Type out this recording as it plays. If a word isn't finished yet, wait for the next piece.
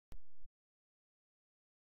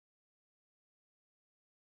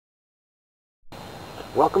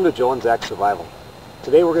Welcome to Joe and Zach's Survival.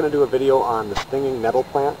 Today we're going to do a video on the stinging nettle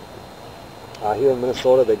plant. Here in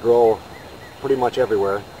Minnesota they grow pretty much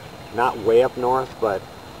everywhere. Not way up north, but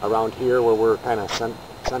around here where we're kind of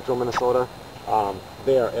central Minnesota,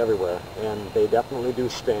 they are everywhere, and they definitely do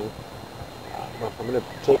sting. I'm going to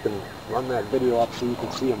take and run that video up so you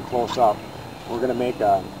can see them close up. We're going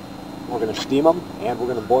to steam them and we're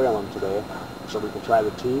going to boil them today so we can try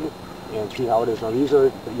the tea and see how it is. Now these are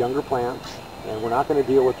the younger plants, and we're not going to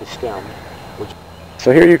deal with the stem.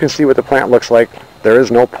 So here you can see what the plant looks like. There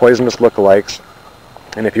is no poisonous lookalikes.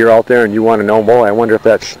 And if you're out there and you want to know, well, I wonder if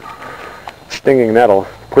that's stinging nettle,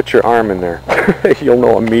 put your arm in there. You'll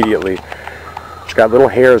know immediately. It's got little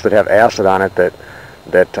hairs that have acid on it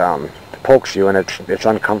that pokes you, and it's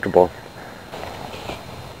uncomfortable.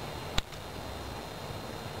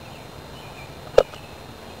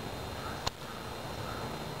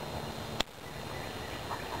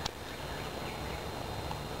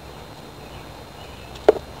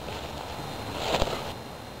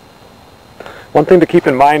 One thing to keep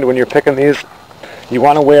in mind when you're picking these, you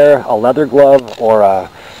want to wear a leather glove or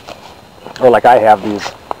like I have these,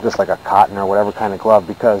 just like a cotton or whatever kind of glove,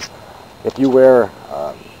 because if you wear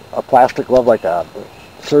a plastic glove like a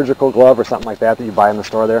surgical glove or something like that you buy in the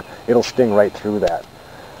store there, it'll sting right through that.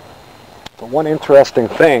 But one interesting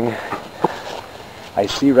thing I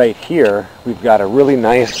see right here, we've got a really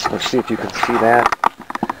nice, let's see if you can see that.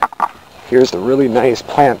 Here's a really nice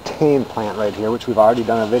plantain plant right here, which we've already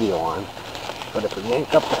done a video on. But if we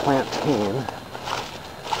yank up the plantain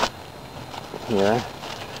here,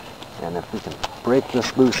 and if we can break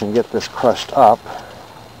this loose and get this crushed up,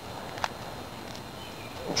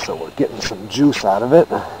 so we're getting some juice out of it,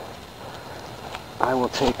 I will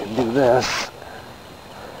take and do this.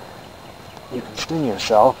 You can sting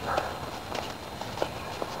yourself.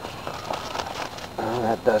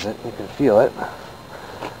 That does it. You can feel it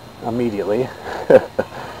immediately.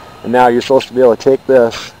 And now you're supposed to be able to take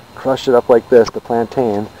this, crush it up like this, the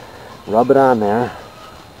plantain, rub it on there,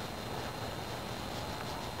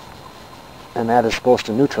 and that is supposed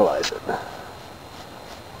to neutralize it.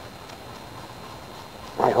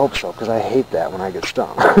 I hope so, because I hate that when I get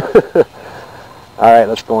stung. Alright,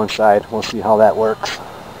 let's go inside. We'll see how that works.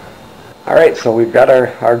 Alright, so we've got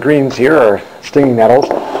our greens here, our stinging nettles.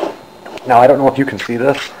 Now I don't know if you can see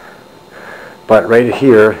this, but right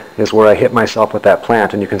here is where I hit myself with that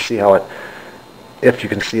plant, and you can see how it, if you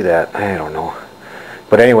can see that, I don't know.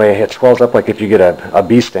 But anyway, it swells up like if you get a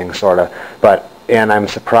bee sting, sort of. And I'm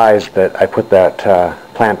surprised that I put that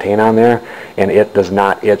plantain on there, and it does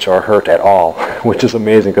not itch or hurt at all, which is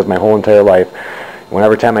amazing, because my whole entire life,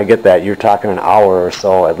 whenever time I get that, you're talking an hour or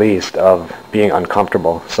so at least of being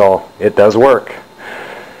uncomfortable. So it does work.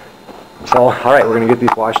 So, alright, we're going to get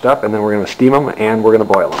these washed up, and then we're going to steam them, and we're going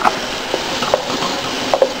to boil them.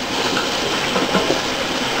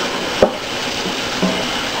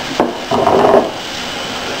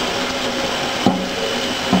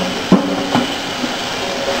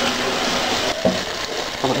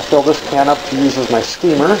 I'm going to fill this can up to use as my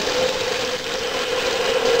steamer. I'm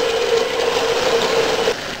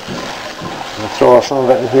going to throw some of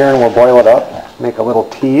it in here and we'll boil it up, make a little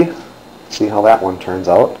tea, see how that one turns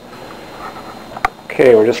out.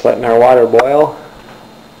 Okay, we're just letting our water boil.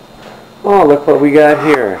 Oh, look what we got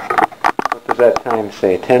here. What does that time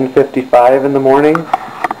say? 10:55 in the morning?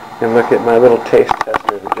 And look at my little taste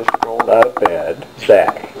tester that just rolled out of bed.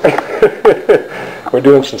 Zach. We're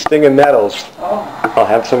doing some stinging nettles. I'll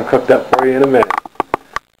have some cooked up for you in a minute.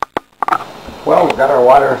 Well, we've got our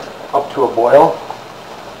water up to a boil,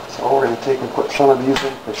 so we're going to take and put some of these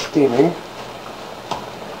in for steaming.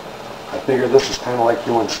 I figure this is kind of like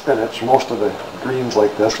doing spinach. Most of the greens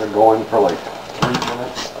like this are going for like 3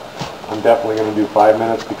 minutes. I'm definitely going to do 5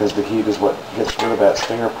 minutes because the heat is what gets rid of that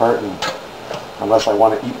stinger part, and unless I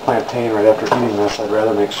want to eat plantain right after eating this, I'd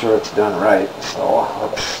rather make sure it's done right. So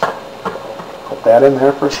let's put that in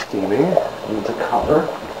there for steaming. Needs a cover.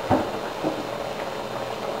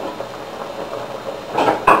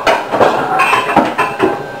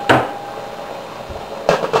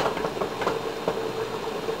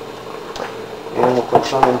 And we'll put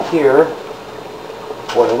some in here.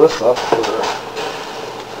 Boil this up for the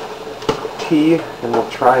tea, and we'll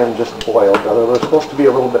try them just boiled. Now they're supposed to be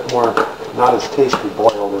a little bit more, not as tasty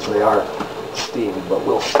boiled as they are steamed, but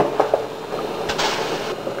we'll see.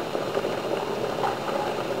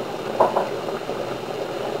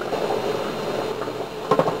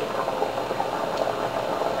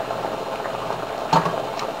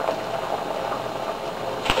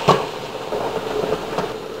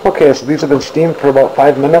 Okay, so these have been steamed for about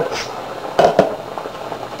 5 minutes.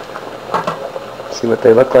 See what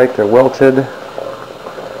they look like. They're wilted.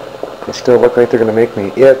 They still look like they're going to make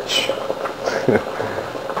me itch.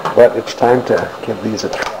 But it's time to give these a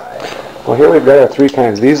try. Well, here we've got our 3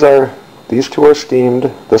 kinds. These 2 are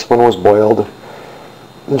steamed. This one was boiled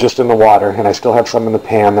just in the water, and I still have some in the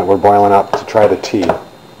pan that we're boiling up to try the tea.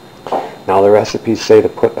 Now the recipes say to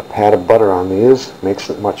put a pat of butter on these. Makes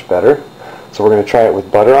it much better. So we're going to try it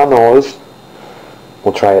with butter on those.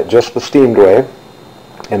 We'll try it just the steamed way,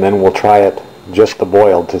 and then we'll try it just the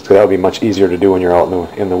boiled. That'll be much easier to do when you're out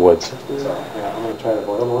in the woods. So, yeah, I'm going to try the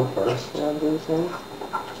boiled one first. Yeah, do the same.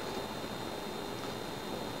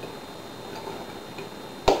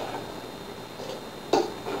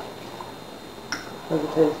 How does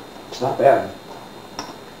it taste? It's not bad.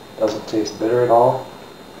 Doesn't taste bitter at all.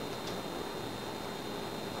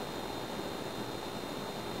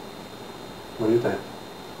 What do you think?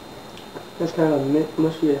 It's kind of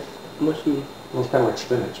mushy. Well, it's kind of like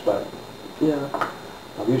spinach, but yeah.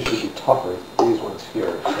 Now these should be tougher. These ones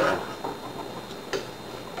here. So.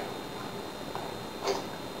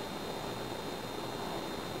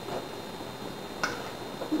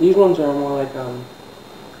 These ones are more like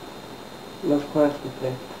those plants we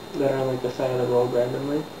pick that are on like the side of the road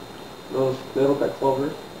randomly. Those, they look like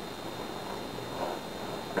clovers.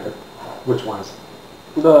 Which ones?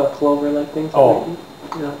 The clover-like things. Oh.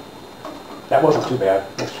 Yeah. That wasn't too bad.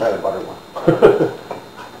 Let's try the butter one.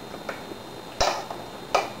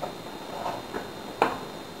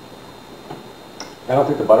 I don't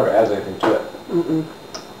think the butter adds anything to it. Mm-mm.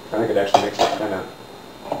 I think it actually makes it kind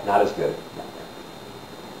of not as good.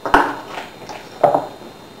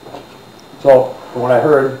 So, from what I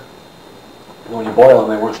heard, when you boil them,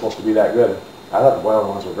 they weren't supposed to be that good. I thought the boiled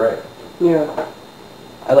ones were great. Yeah.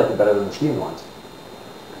 I liked it better than the steamed ones.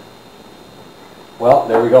 Well,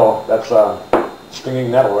 there we go. That's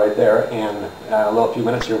Stinging Nettle right there, and in a little few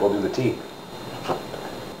minutes here we'll do the tea.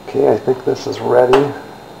 Okay, I think this is ready.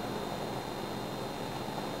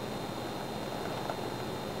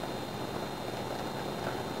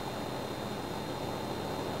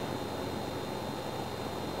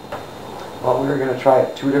 Well, we're going to try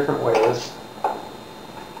it 2 different ways.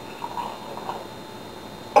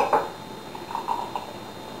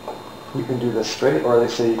 You can do this straight, or they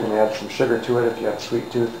say you can add some sugar to it if you have a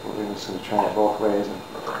sweet tooth. We're just going to try it both ways and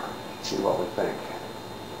see what we think.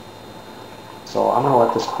 So I'm going to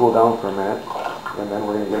let this cool down for a minute, and then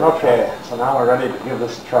we're going to give it a try. Okay, so now we're ready to give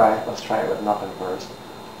this a try. Let's try it with nothing first.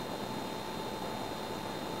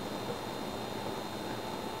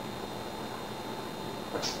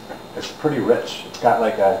 It's pretty rich. It's got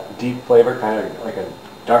like a deep flavor, kind of like a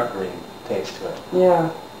dark green taste to it.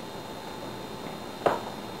 Yeah.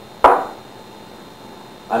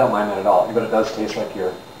 I don't mind that at all, but it does taste like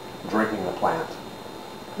you're drinking the plant.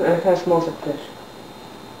 And it kind of smells like fish.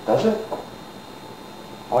 Does it?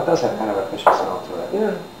 Oh, it does have kind of a fishy smell to it.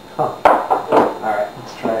 Yeah. Huh. Alright,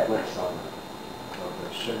 let's try it with a little bit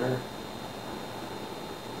of sugar.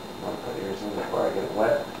 I'll put yours in before I get it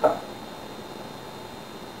wet.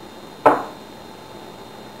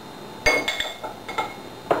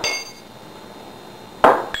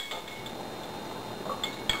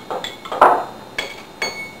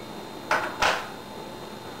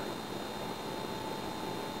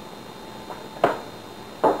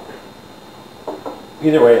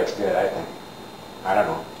 Either way, it's good, I think. I don't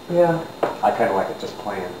know. Yeah. I kind of like it just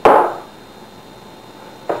plain.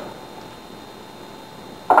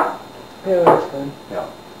 Yeah, that's good. Yeah.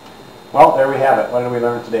 Well, there we have it. What did we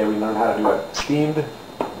learn today? We learned how to do it steamed,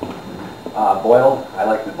 boiled. I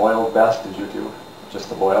like the boiled best. Did you too? Just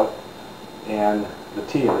the boiled. And the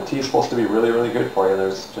tea. The tea is supposed to be really, really good for you.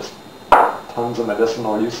 There's just tons of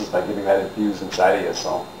medicinal uses by getting that infused inside of you.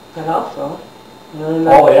 So. And also.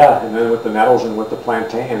 Oh yeah, and then with the nettles and with the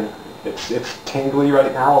plantain, it's tingly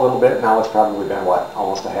right now a little bit. Now it's probably been, what,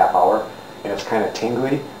 almost a half hour, and it's kind of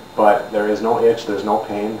tingly, but there is no itch, there's no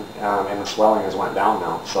pain, and the swelling has went down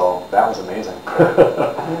now. So that was amazing.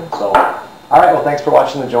 So, all right, well, thanks for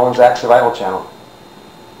watching the Joe and Zach Survival Channel.